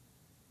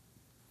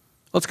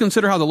 Let's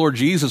consider how the Lord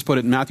Jesus put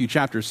it in Matthew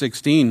chapter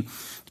 16,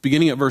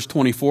 beginning at verse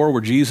 24,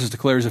 where Jesus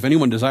declares, if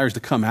anyone desires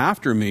to come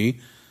after me,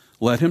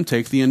 let him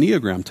take the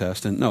Enneagram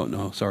test. And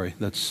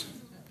that's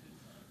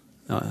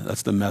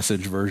the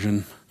Message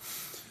version.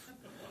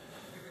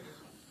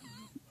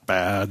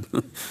 Bad.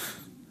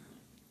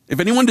 If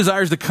anyone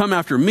desires to come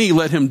after me,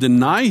 let him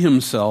deny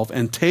himself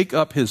and take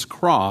up his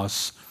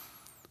cross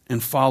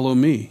and follow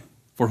me.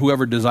 For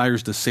whoever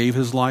desires to save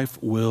his life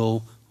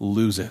will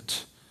lose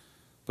it.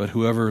 But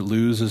whoever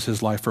loses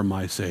his life for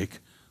my sake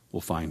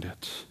will find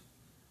it.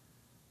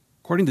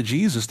 According to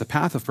Jesus, the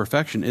path of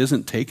perfection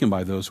isn't taken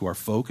by those who are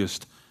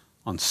focused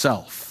on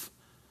self.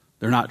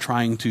 They're not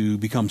trying to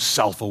become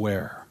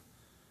self-aware.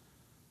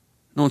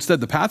 No,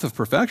 instead, the path of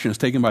perfection is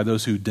taken by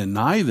those who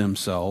deny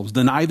themselves,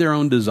 deny their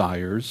own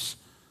desires,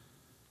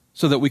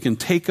 so that we can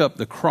take up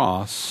the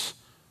cross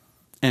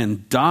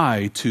and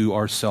die to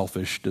our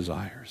selfish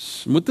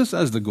desires. And with this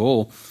as the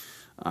goal,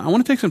 I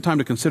want to take some time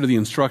to consider the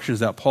instructions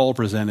that Paul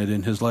presented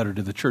in his letter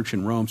to the church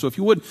in Rome. So if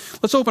you would,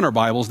 let's open our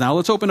Bibles now.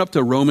 Let's open up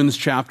to Romans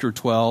chapter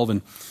 12.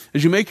 And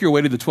as you make your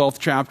way to the 12th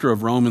chapter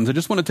of Romans, I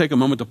just want to take a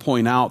moment to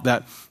point out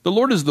that the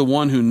Lord is the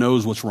one who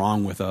knows what's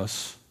wrong with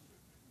us.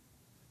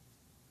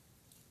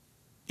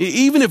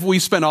 Even if we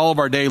spend all of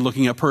our day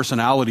looking at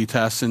personality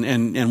tests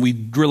and we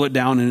drill it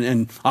down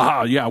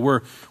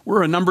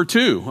we're a number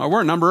 2, or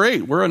we're a number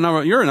 8,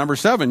 you're a number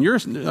 7, you're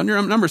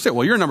a number 6.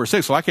 Well, you're a number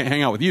 6, so I can't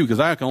hang out with you because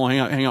I can only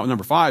hang out with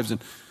number 5s.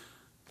 And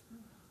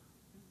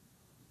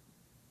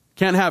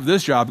can't have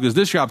this job because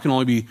this job can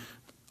only be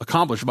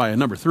accomplished by a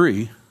number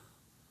 3.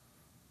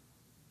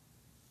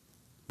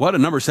 What, a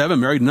number 7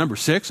 married to number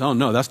 6? Oh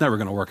no, that's never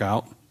going to work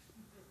out.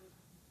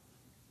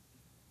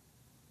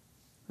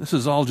 This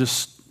is all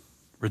just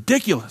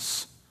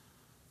ridiculous.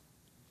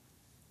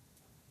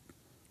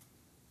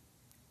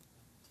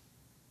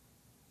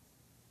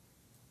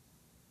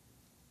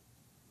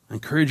 I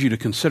encourage you to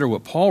consider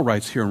what Paul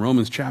writes here in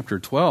Romans chapter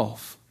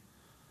 12.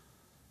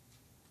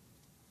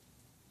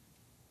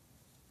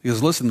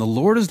 Because listen, the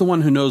Lord is the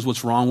one who knows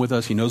what's wrong with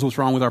us. He knows what's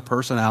wrong with our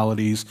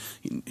personalities.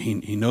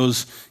 He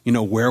knows,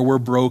 where we're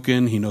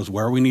broken. He knows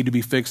where we need to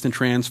be fixed and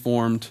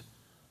transformed.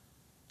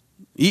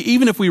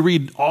 Even if we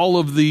read all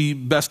of the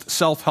best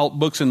self-help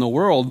books in the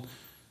world,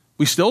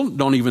 we still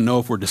don't even know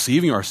if we're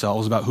deceiving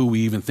ourselves about who we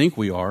even think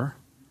we are.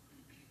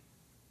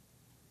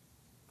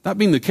 That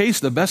being the case,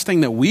 the best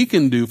thing that we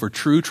can do for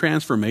true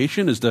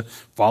transformation is to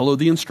follow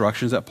the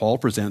instructions that Paul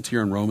presents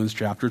here in Romans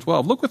chapter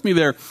 12. Look with me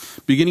there,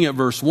 beginning at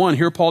verse 1.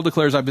 Here Paul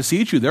declares, I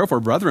beseech you, therefore,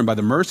 brethren, by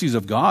the mercies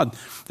of God,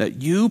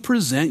 that you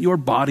present your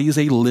body as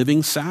a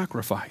living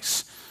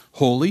sacrifice,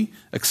 holy,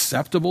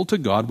 acceptable to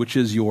God, which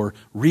is your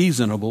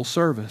reasonable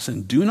service.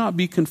 And do not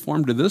be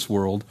conformed to this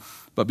world,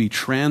 but be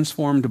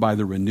transformed by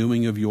the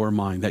renewing of your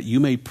mind, that you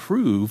may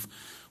prove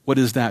what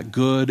is that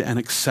good and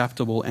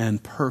acceptable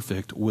and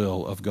perfect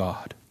will of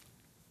God.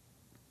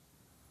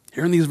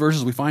 Here in these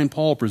verses, we find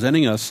Paul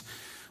presenting us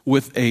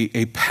with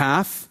a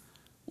path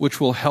which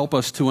will help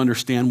us to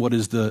understand what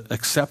is the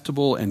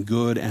acceptable and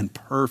good and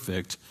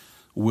perfect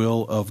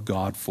will of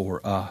God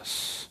for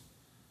us.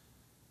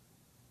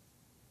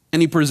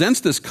 And he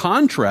presents this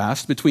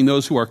contrast between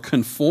those who are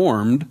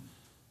conformed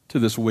to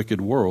this wicked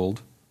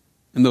world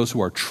and those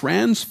who are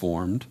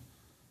transformed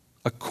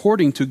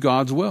according to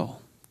God's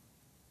will.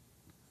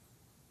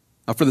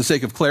 Now, for the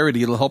sake of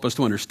clarity, it'll help us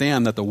to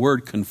understand that the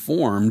word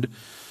conformed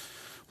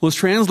was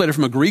translated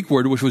from a Greek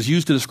word which was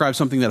used to describe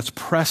something that's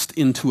pressed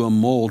into a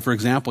mold. For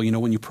example,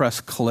 when you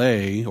press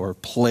clay or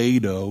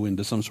Play-Doh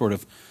into some sort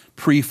of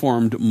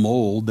preformed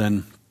mold,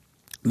 then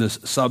this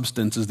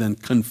substance is then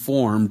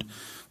conformed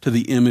to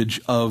the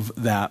image of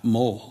that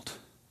mold.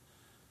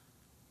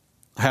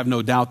 I have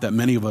no doubt that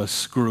many of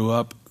us grew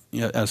up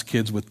as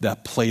kids with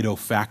that Play-Doh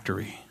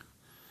factory.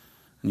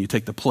 And you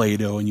take the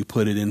Play-Doh and you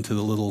put it into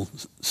the little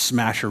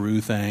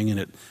smasheroo thing and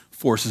it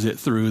forces it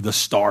through the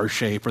star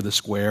shape or the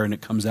square and it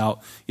comes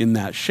out in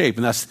that shape.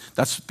 And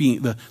that's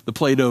being the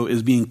Play-Doh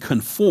is being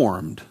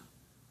conformed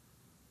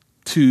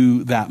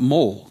to that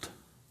mold.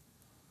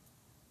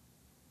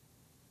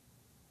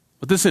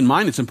 With this in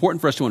mind, it's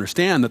important for us to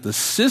understand that the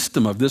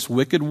system of this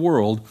wicked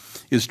world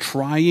is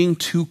trying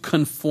to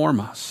conform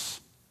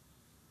us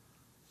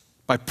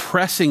by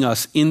pressing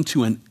us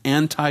into an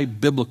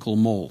anti-biblical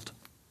mold.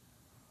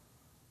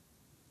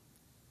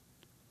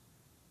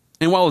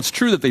 And while it's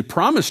true that they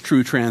promise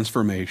true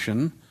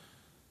transformation,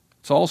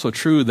 it's also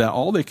true that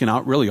all they can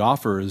really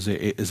offer is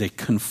a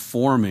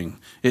conforming.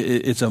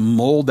 It's a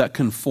mold that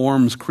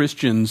conforms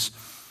Christians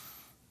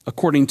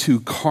according to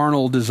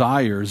carnal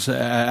desires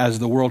as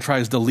the world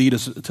tries to lead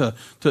us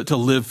to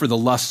live for the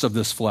lusts of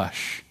this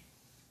flesh.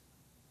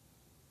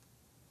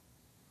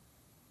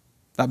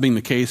 That being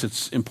the case,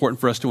 it's important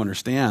for us to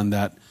understand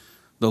that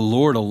the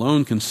Lord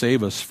alone can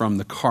save us from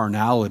the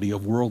carnality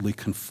of worldly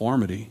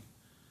conformity.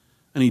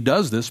 And he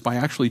does this by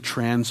actually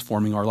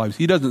transforming our lives.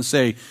 He doesn't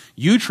say,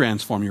 you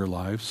transform your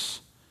lives.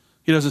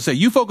 He doesn't say,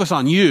 you focus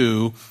on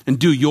you and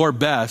do your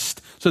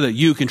best so that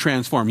you can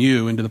transform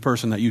you into the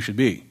person that you should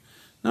be.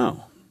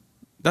 No,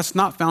 that's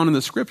not found in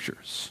the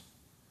scriptures.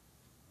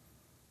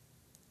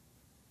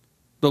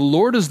 The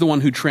Lord is the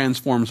one who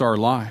transforms our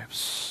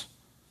lives.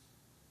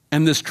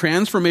 And this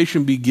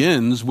transformation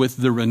begins with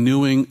the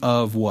renewing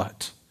of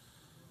what?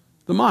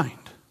 The mind.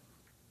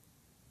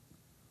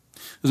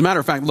 As a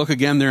matter of fact, look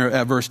again there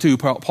at verse 2.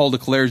 Paul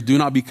declares, do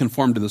not be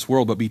conformed to this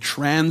world, but be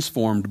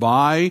transformed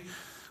by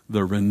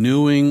the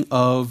renewing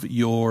of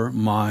your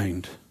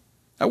mind.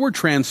 That word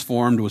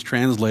transformed was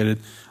translated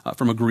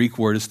from a Greek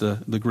word. It's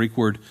the Greek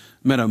word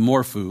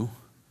metamorpho.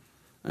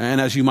 And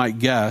as you might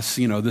guess,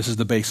 this is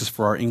the basis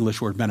for our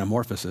English word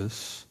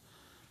metamorphosis.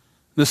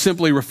 This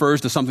simply refers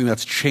to something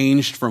that's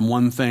changed from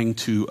one thing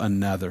to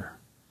another.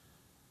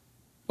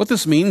 What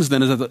this means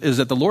then is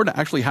that the Lord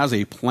actually has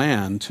a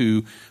plan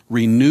to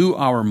renew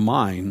our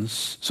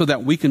minds so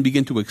that we can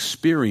begin to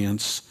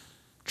experience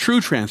true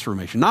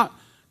transformation, not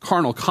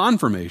carnal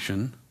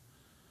confirmation,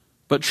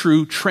 but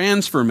true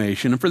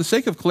transformation. And for the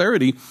sake of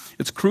clarity,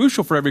 it's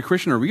crucial for every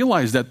Christian to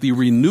realize that the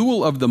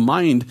renewal of the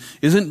mind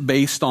isn't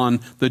based on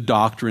the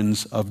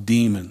doctrines of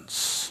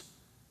demons,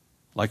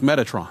 like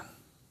Metatron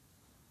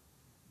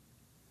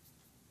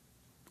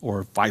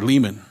or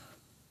Philemon.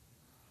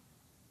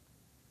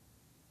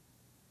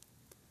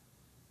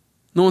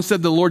 No,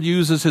 instead, the Lord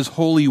uses his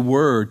holy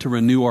word to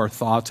renew our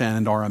thoughts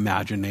and our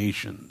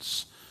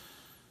imaginations.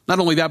 Not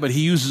only that, but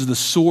he uses the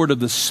sword of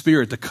the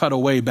Spirit to cut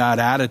away bad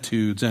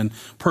attitudes and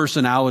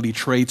personality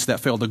traits that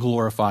fail to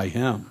glorify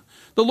him.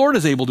 The Lord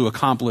is able to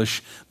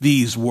accomplish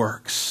these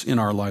works in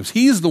our lives.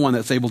 He's the one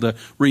that's able to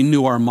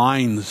renew our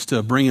minds,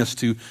 to bring us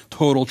to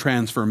total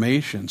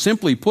transformation.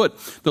 Simply put,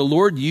 the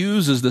Lord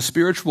uses the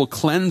spiritual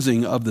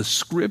cleansing of the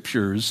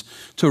Scriptures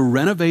to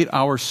renovate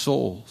our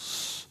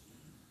souls.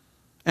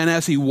 And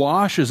as he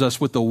washes us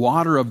with the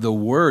water of the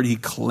word, he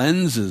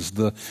cleanses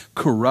the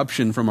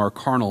corruption from our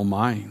carnal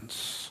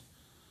minds.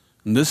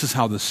 And this is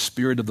how the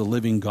Spirit of the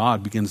living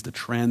God begins to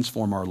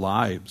transform our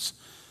lives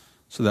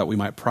so that we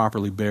might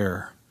properly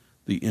bear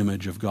the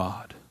image of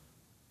God.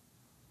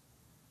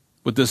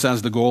 With this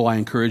as the goal, I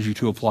encourage you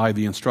to apply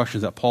the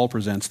instructions that Paul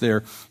presents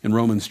there in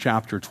Romans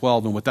chapter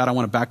 12. And with that, I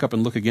want to back up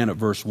and look again at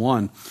verse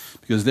 1,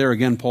 because there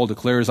again, Paul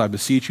declares, I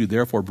beseech you,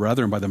 therefore,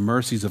 brethren, by the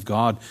mercies of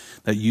God,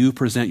 that you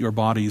present your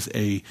bodies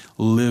a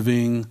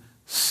living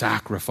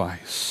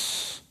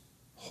sacrifice,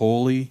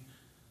 holy,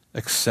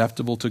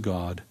 acceptable to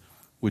God,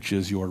 which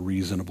is your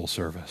reasonable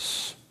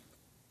service.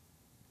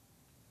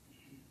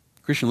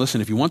 Christian,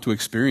 listen, if you want to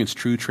experience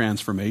true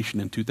transformation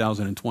in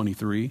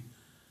 2023,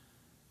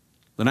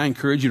 then I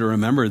encourage you to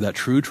remember that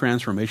true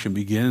transformation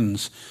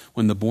begins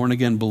when the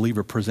born-again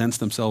believer presents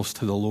themselves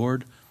to the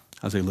Lord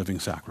as a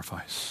living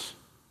sacrifice.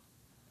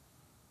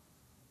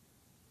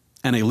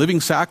 And a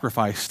living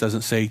sacrifice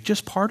doesn't say,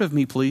 just part of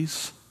me,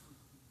 please.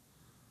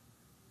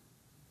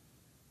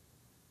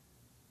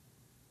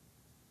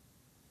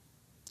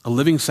 A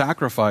living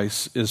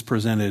sacrifice is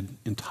presented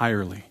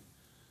entirely.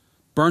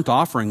 Burnt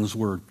offerings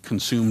were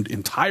consumed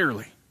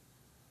entirely.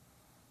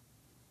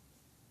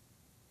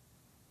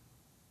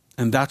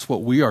 And that's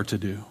what we are to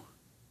do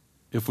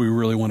if we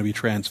really want to be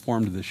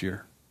transformed this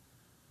year.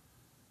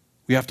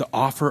 We have to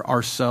offer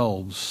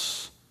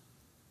ourselves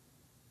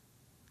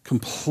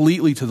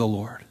completely to the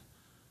Lord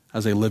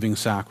as a living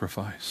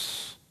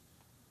sacrifice.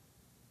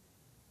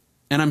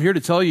 And I'm here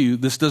to tell you,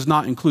 this does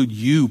not include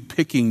you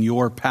picking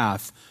your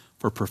path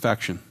for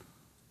perfection.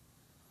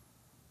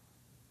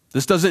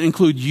 This doesn't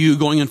include you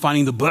going and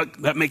finding the book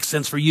that makes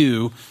sense for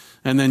you,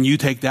 and then you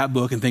take that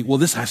book and think, well,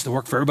 this has to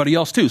work for everybody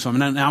else too. So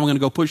now I'm going to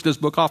go push this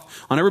book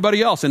off on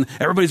everybody else, and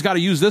everybody's got to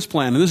use this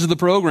plan, and this is the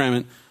program.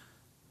 And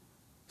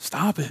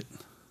stop it.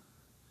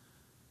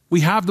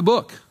 We have the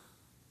book.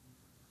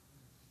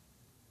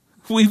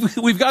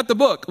 We've got the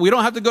book. We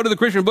don't have to go to the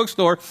Christian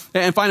bookstore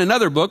and find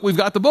another book. We've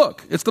got the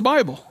book. It's the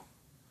Bible.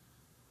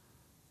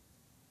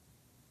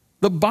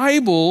 The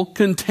Bible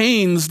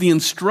contains the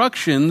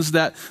instructions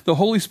that the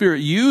Holy Spirit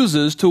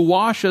uses to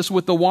wash us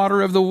with the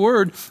water of the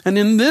Word, and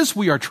in this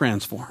we are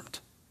transformed.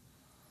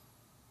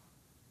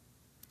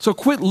 So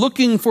quit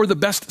looking for the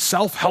best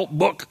self-help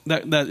book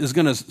that is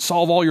going to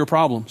solve all your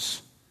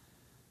problems.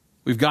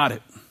 We've got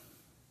it.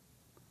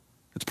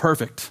 It's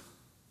perfect.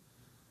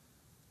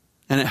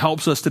 And it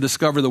helps us to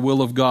discover the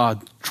will of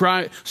God.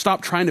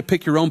 Stop trying to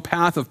pick your own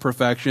path of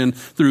perfection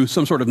through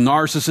some sort of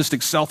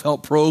narcissistic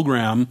self-help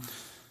program.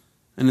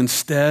 And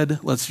instead,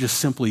 let's just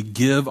simply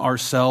give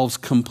ourselves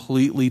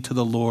completely to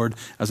the Lord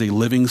as a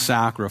living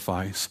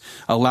sacrifice.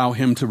 Allow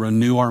him to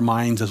renew our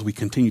minds as we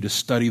continue to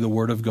study the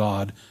Word of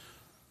God.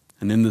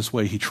 And in this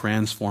way, he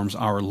transforms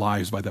our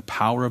lives by the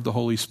power of the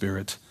Holy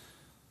Spirit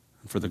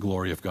and for the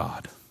glory of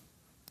God.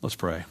 Let's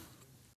pray.